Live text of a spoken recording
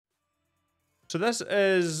So this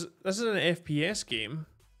is an FPS game,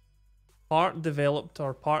 part developed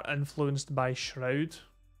or part influenced by Shroud,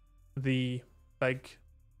 the big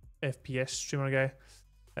FPS streamer guy.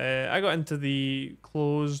 I got into the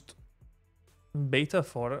closed beta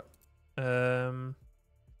for it. Apparently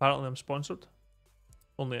I'm sponsored.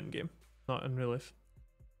 Only in game, not in real life.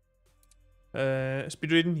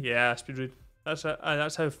 Speed reading, yeah, speed read.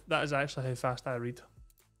 That is actually how fast I read.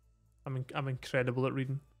 I'm incredible at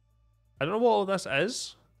reading. I don't know what all this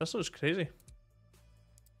is. This looks crazy.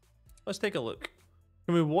 Let's take a look.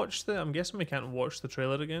 Can we watch the? I'm guessing we can't watch the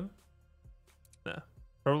trailer again. Nah,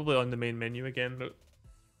 probably on the main menu again, but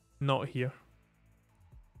not here.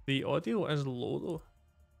 The audio is low though.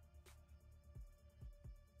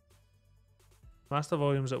 Master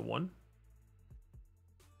volume's at 1.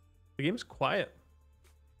 The game's quiet.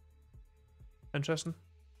 Interesting.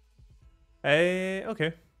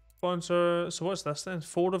 Okay. Sponsor. So what's this then?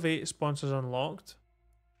 4 of 8 sponsors unlocked.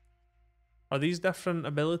 Are these different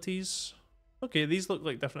abilities? Okay, these look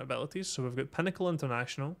like different abilities. So we've got Pinnacle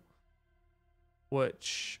International,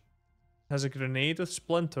 which has a grenade with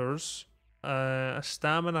splinters, a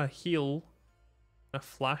stamina heal, a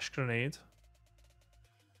flash grenade.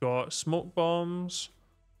 Got smoke bombs,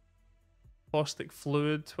 caustic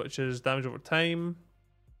fluid, which is damage over time,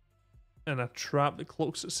 and a trap that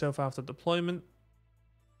cloaks itself after deployment.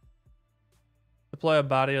 Deploy a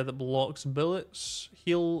barrier that blocks bullets,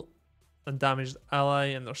 heal a damaged ally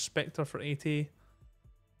and their Spectre for 80,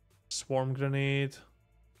 swarm grenade,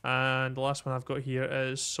 and the last one I've got here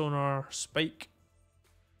is sonar spike,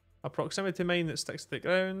 a proximity mine that sticks to the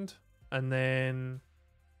ground, and then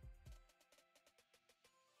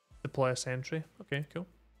deploy a sentry. Okay, cool.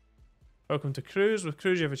 Welcome to Cruise. With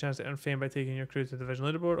Cruise, you have a chance to earn fame by taking your crew to the division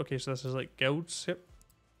leaderboard. Okay, so this is like guilds. Yep.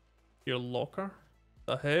 Your locker.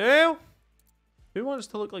 The hell? Who wants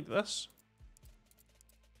to look like this?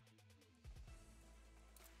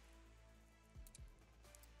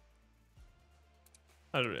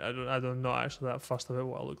 I'm not actually that fussed about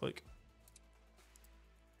what I look like.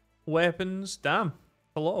 Weapons. Damn.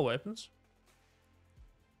 A lot of weapons.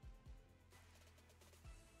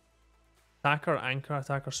 Attacker, anchor,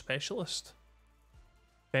 attacker, specialist.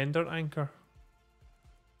 Vendor, anchor.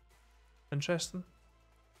 Interesting.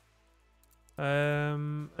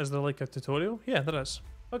 Is there like a tutorial? Yeah, there is.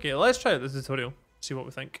 Okay, let's try out the tutorial. See what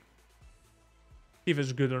we think. See if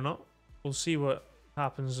it's good or not. We'll see what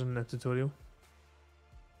happens in the tutorial.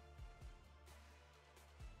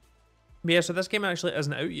 But yeah, so this game actually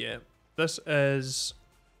isn't out yet. This is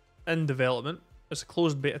in development. It's a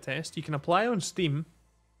closed beta test. You can apply on Steam.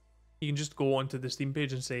 You can just go onto the Steam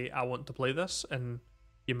page and say, I want to play this, and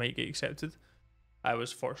you might get accepted. I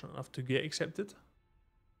was fortunate enough to get accepted.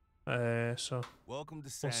 So Welcome to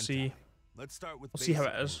we'll see. Let's start with We'll see how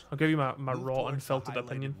it is. I'll give you my raw, unfiltered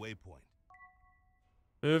opinion.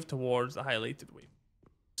 Move towards the highlighted way.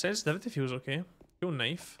 Sensitivity feels okay. Feel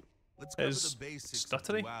knife. Let's cover Is the basics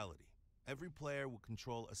stuttery. of duality. Every player will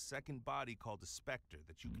control a second body called a Spectre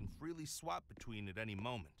that you can freely swap between at any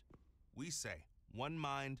moment. We say, 1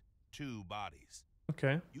 mind, 2 bodies.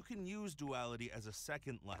 Okay. You can use duality as a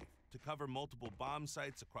second life to cover multiple bomb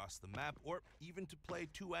sites across the map, or even to play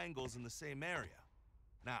 2 angles in the same area.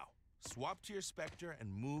 Now, swap to your Spectre and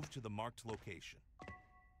move to the marked location.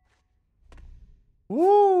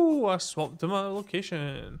 Ooh, I swapped to my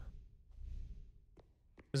location.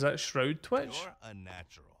 Is that Shroud Twitch? You're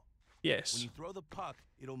unnatural. Yes. When you throw the puck,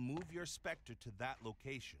 it'll move your Spectre to that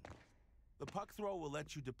location. The puck throw will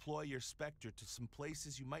let you deploy your Spectre to some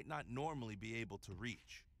places you might not normally be able to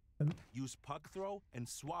reach. Use puck throw and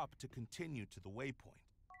swap to continue to the waypoint.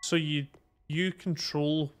 So you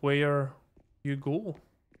control where you go.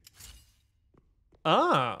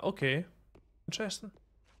 Ah, okay. Interesting.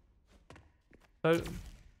 And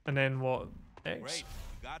then what? X? Great, you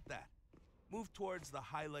got that. Move towards the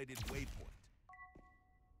highlighted waypoint.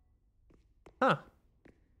 Huh.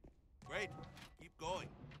 Great, keep going.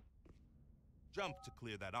 Jump to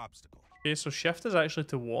clear that obstacle. Okay, so shift is actually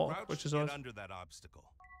to walk, Crouch which is to get odd. under that obstacle.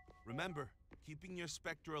 Remember, keeping your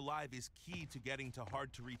Spectre alive is key to getting to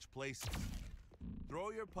hard-to-reach places.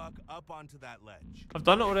 Throw your puck up onto that ledge. I've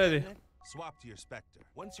done it already. Swap to your Spectre.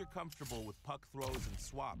 Once you're comfortable with puck throws and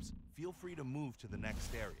swaps, feel free to move to the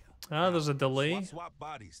next area. Ah, there's a delay. Swap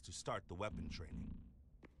bodies to start the weapon training.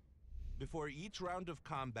 Before each round of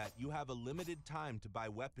combat, you have a limited time to buy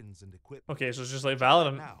weapons and equipment. Okay, so it's just like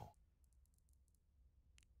Valorant. Now,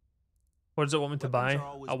 What does it want me to buy?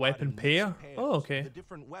 A weapon pair? Oh, okay. a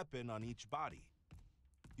different weapon on each body.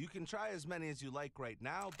 You can try as many as you like right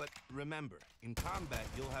now, but remember, in combat,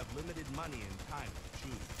 you'll have limited money and time to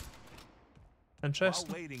choose. Interesting.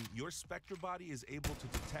 While waiting, your Spectre body is able to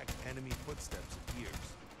detect enemy footsteps at ears.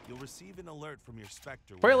 You'll receive an alert from your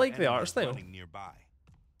Spectre Quite when like an the enemy art is style. running nearby.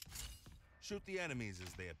 Shoot the enemies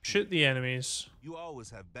as they appear. Shoot the enemies. You always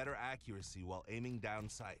have better accuracy while aiming down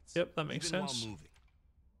sights. Yep, that makes even sense. While moving.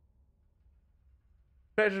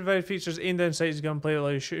 Spectre Divide features aim down sights gunplay that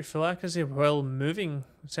allows you to shoot your full accuracy while moving.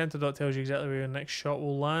 Center dot tells you exactly where your next shot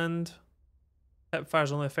will land. Hip fire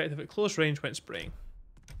is only effective at close range when spraying.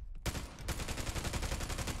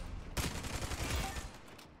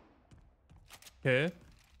 Okay.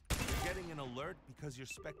 You're getting an alert because your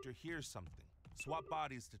Spectre hears something. Swap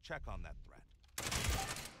bodies to check on that threat.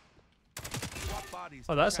 Swap bodies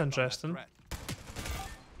Oh, to that's check on that interesting. threat.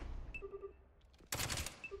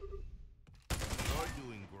 You're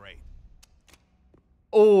doing great.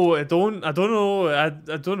 Oh, I don't know. I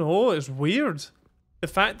don't know. It's weird. The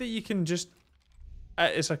fact that you can just,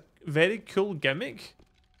 it's a very cool gimmick.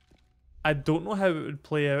 I don't know how it would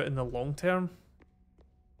play out in the long term.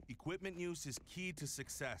 Equipment use is key to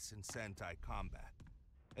success in Sentai combat.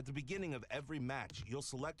 At the beginning of every match, you'll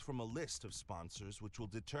select from a list of sponsors which will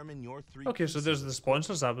determine your three Okay, so there's the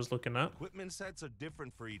sponsors I was looking at. Equipment sets are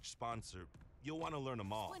different for each sponsor. You'll want to learn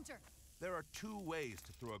them all. Splinter. There are two ways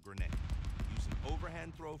to throw a grenade. Use an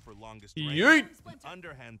overhand throw for longest Yeet. range, and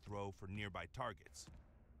underhand throw for nearby targets.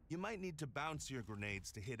 You might need to bounce your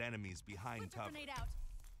grenades to hit enemies behind Splinter cover. grenade out.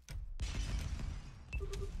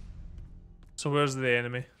 So where's the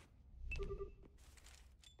enemy?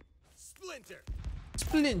 Splinter!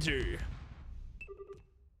 Splinter.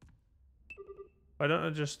 Why don't I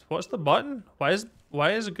just? What's the button?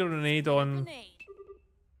 Why is a grenade on Grenade.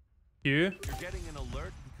 Q? You're getting an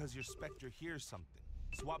alert because your Spectre hears something.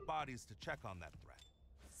 Swap bodies to check on that threat.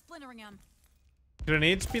 Splintering him.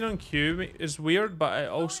 Grenades being on Q is weird, but it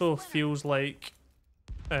also feels like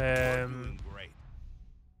You're doing great.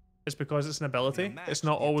 it's because it's an ability. In a match, It's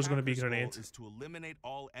not the always going to be attacker's goal grenade. is to eliminate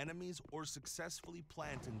all enemies or successfully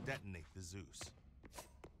plant and detonate the Zeus.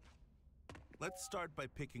 Let's start by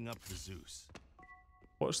picking up the Zeus.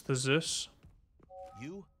 What's the Zeus?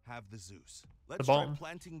 You have the Zeus. Let's The try bomb.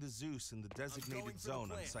 planting the Zeus in the designated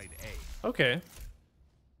zone on site A. Okay.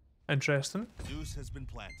 Interesting. Zeus has been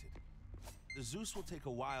planted. The Zeus will take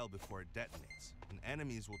a while before it detonates, and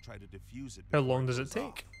enemies will try to defuse it. How before long does it goes take?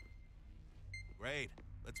 off. Great.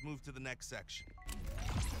 Let's move to the next section.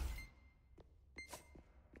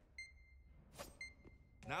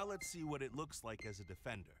 Now let's see what it looks like as a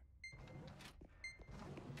defender.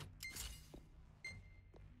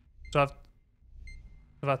 So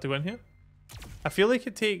I have to go in here? I feel like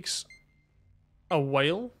it takes a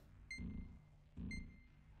while.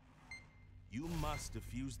 You must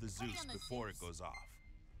defuse the Zeus on the before it Zeus. goes off.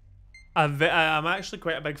 I'm actually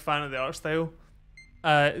quite a big fan of the art style.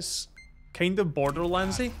 It's kind of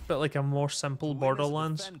Borderlandsy, but like a more simple To win as a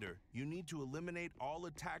Borderlands. defender, you need to eliminate all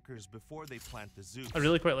attackers before they plant the Zeus. I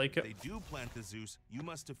really quite like If it. they do plant the Zeus, you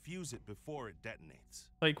must defuse it before it detonates.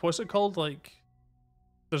 Like, what's it called? Like,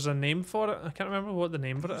 there's a name for it. I can't remember what the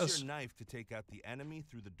name for it Use is. your knife to take out the enemy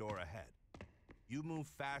through the door ahead. You move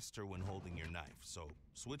faster when holding your knife, so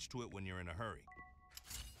switch to it when you're in a hurry.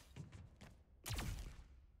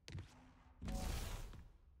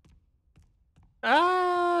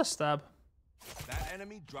 Ah, stab. That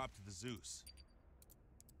enemy dropped the Zeus.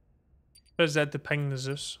 Press Z to ping the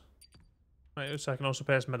Zeus. Right, so I can also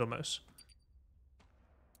press middle mouse.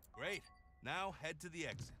 Great. Now head to the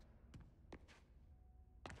exit.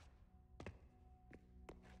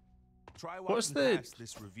 Try walking What's the- past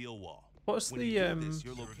this reveal wall. What's When the, you do this,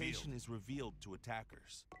 your location is revealed to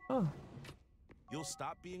attackers. Oh, You'll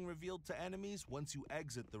stop being revealed to enemies once you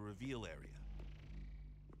exit the reveal area.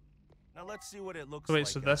 Now let's see what it looks Wait, like.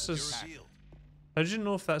 so as this it's is- revealed. how did you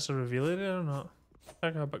know if that's a reveal area or not?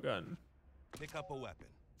 Pick up a gun. Pick up a weapon.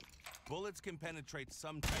 Bullets can penetrate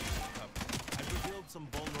some types of cover. I've revealed some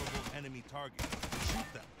vulnerable enemy targets.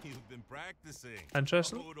 Shoot them. You've been practicing.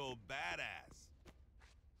 Interesting. Total badass.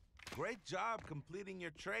 Great job completing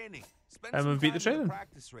your training. Spend I'm some gonna beat the time in training.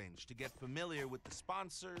 practice range to get familiar with the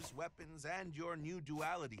sponsors, weapons, and your new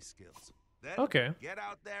duality skills. Then Okay. get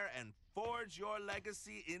out there and forge your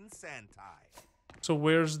legacy in Sentai. So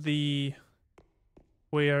where is the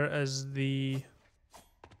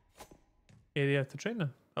area to train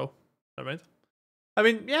in? Oh, never mind. I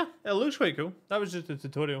mean, yeah, it looks quite cool. That was just a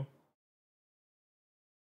tutorial.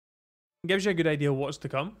 Gives you a good idea of what's to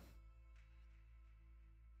come.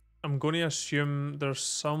 I'm going to assume there's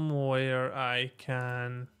somewhere I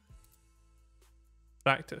can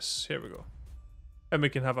practice. Here we go. And we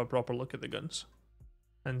can have a proper look at the guns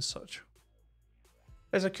and such.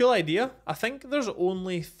 It's a cool idea. I think there's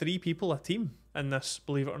only 3 people a team. in this,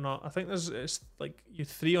 believe it or not. I think it's like you're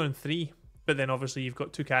 3 on 3, but then obviously you've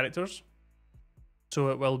got 2 characters, so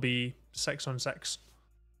it will be 6 on 6.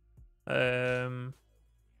 Well,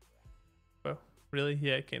 really,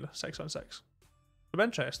 yeah, kind of 6 on 6. It'll be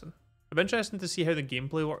interesting. It'll be interesting to see how the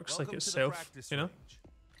gameplay works, like itself, you know.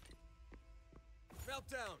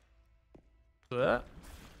 Meltdown. So that.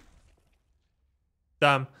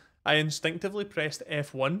 Damn, I instinctively pressed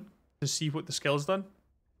F1 to see what the skill's done.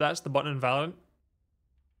 That's the button in Valorant,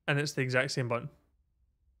 and it's the exact same button.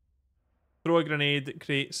 Throw a grenade that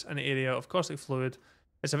creates an area of caustic fluid.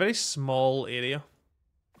 It's a very small area.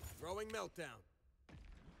 Throwing meltdown.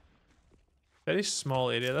 Very small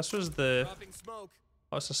area. This was the... Dropping smoke.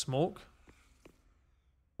 Oh, it's a smoke?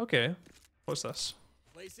 Okay. What's this?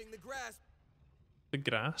 Placing the grasp. The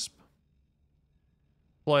grasp.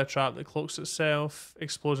 Deploy a trap that cloaks itself.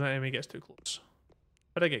 Explodes when an enemy gets too close.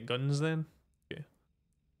 How'd I get guns then? Okay.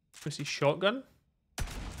 We see shotgun.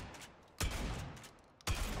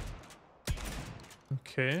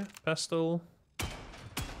 Okay. Pistol.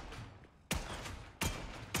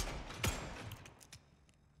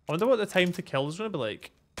 I wonder what the time to kill is going to be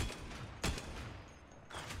like.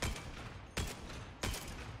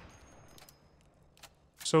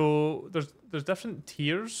 So there's different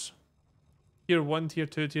tiers. Tier 1, tier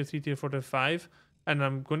 2, tier 3, tier 4, tier 5. And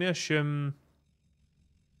I'm going to assume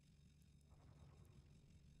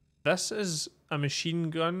this is a machine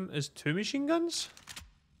gun is 2 machine guns?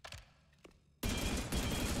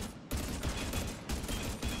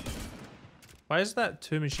 Why is that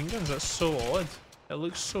 2 machine guns? That's so odd. It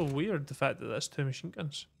looks so weird, the fact that that's 2 machine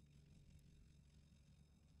guns.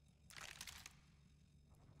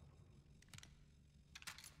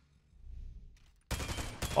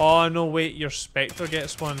 Oh no, wait, your Spectre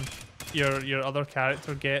gets one. Your other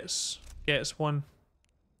character gets one.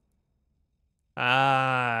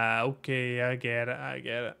 Ah, okay, I get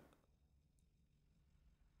it.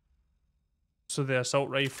 So the assault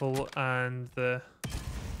rifle and the...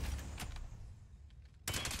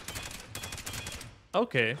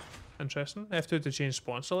 Okay, interesting. F2 to change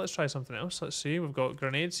spawn. So let's try something else. Let's see, we've got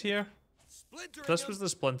grenades here. This was the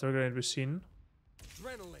splinter grenade we've seen.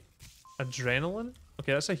 Adrenaline?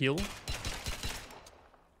 Okay, that's a heal.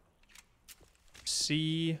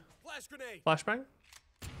 C... Flashbang?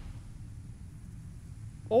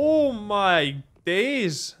 Oh my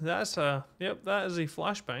days! That's a... Yep, that is a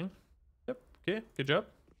flashbang. Yep, okay, good job.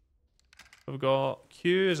 We've got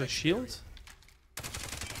Q as a shield.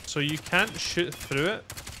 So you can't shoot through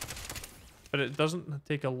it, but it doesn't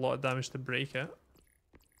take a lot of damage to break it.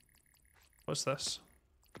 What's this?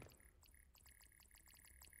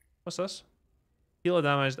 What's this? Heal a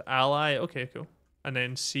damaged ally. Okay, cool. And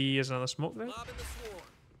then C is another smoke grenade.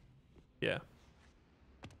 Yeah.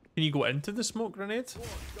 Can you go into the smoke grenade?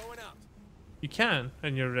 You can,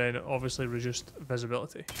 and you're obviously reduced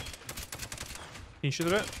visibility. Can you shoot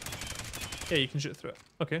through it? Yeah, you can shoot through it.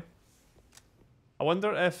 Okay. I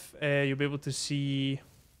wonder if you'll be able to see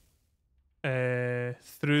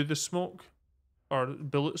through the smoke, or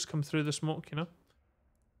bullets come through the smoke, you know?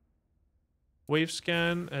 Wave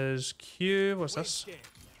scan is Q. What's this?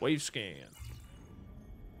 Wave scan.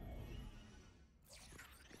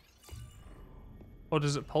 Oh,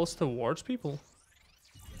 does it pulse towards people?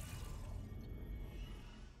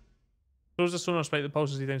 Throws a sonar spike that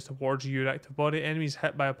pulses events towards your active body. Enemies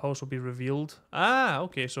hit by a pulse will be revealed. Ah,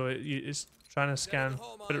 okay, so it's trying to scan,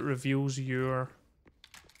 but it reveals your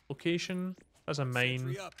location. That's a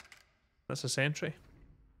mine. That's a sentry.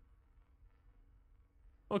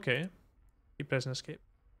 Okay. Keep pressing escape.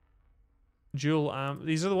 Dual amp.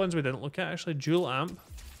 These are the ones we didn't look at actually. Dual amp.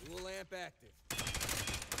 Dual amp active.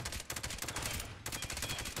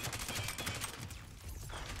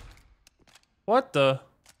 What the?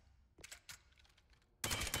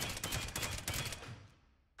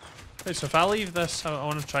 Wait, so if I leave this, I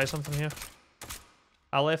want to try something here.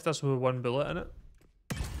 I left this with 1 bullet in it.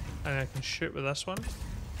 And I can shoot with this one.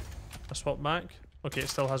 I swap back. Okay, it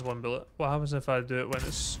still has 1 bullet. What happens if I do it when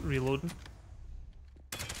it's reloading?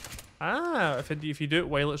 Ah, if you do it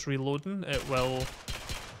while it's reloading, it will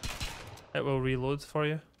reload for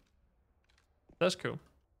you. That's cool.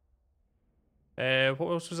 What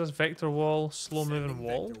else was this? Vector wall, slow moving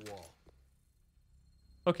wall.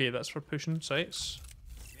 Okay, that's for pushing sites.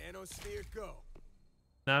 Nanosphere go.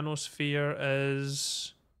 Nanosphere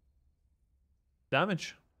is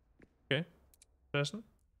damage. Okay, interesting.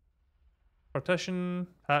 Partition,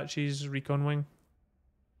 patches, recon wing.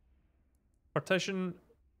 Partition.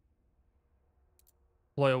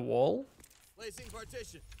 Deploy a wall. Placing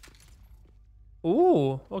partition.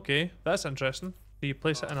 Ooh, okay, that's interesting. So you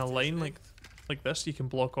place it in a line like this, you can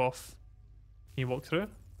block off you walk through?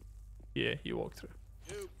 Yeah, you walk through.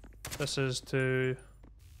 Dupe. This is to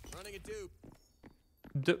Running a dupe.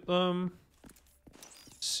 dupe them. Throwing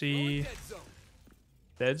See dead zone.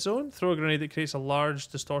 dead zone. Throw a grenade that creates a large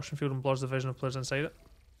distortion field and blurs the vision of players inside it.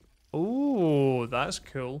 Ooh, that's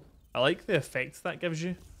cool. I like the effect that gives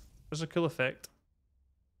you. It's a cool effect.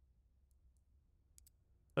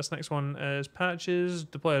 This next one is patches.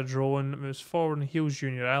 Deploy a drone that moves forward and heals you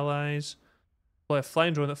and your allies. Deploy a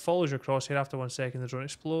flying drone that follows your crosshair. After 1 second, the drone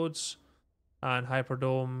explodes. And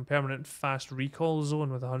Hyperdome, permanent fast recall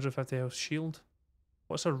zone with 150 health shield.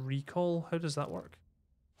 What's a recall? How does that work?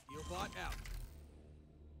 Heal bot out.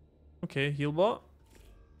 Okay, heal bot.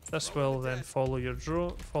 This will then follow your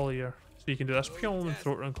drone. So you can do this and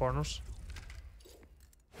throw it around corners.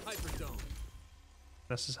 Hyperdome.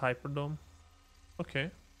 This is Hyperdome.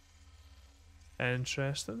 Okay.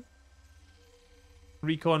 Interesting.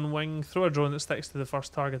 Recon wing. Throw a drone that sticks to the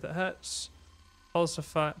first target that hits.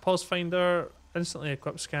 Pulse finder. Instantly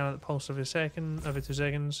equip scanner that pulse every 2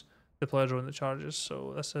 seconds. Deploy a drone that charges.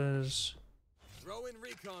 So this is Throw in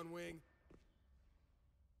recon wing.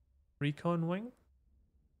 Recon wing.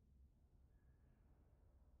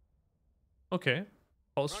 Okay.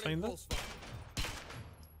 Pulse Running finder. pulse finder.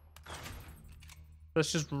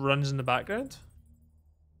 This just runs in the background.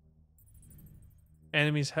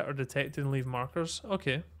 Enemies hit or detected and leave markers.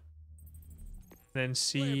 Okay. Then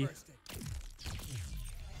see. Flare bursting.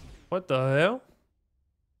 What the hell?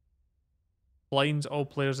 Blinds all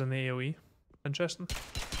players in the AoE. Interesting.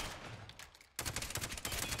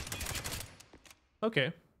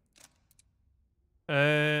 Okay.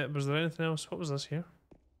 Was there anything else? What was this here?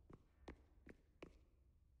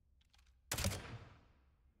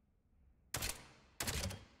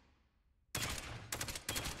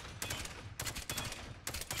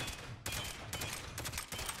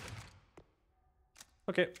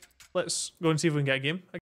 Okay, let's go and see if we can get a game.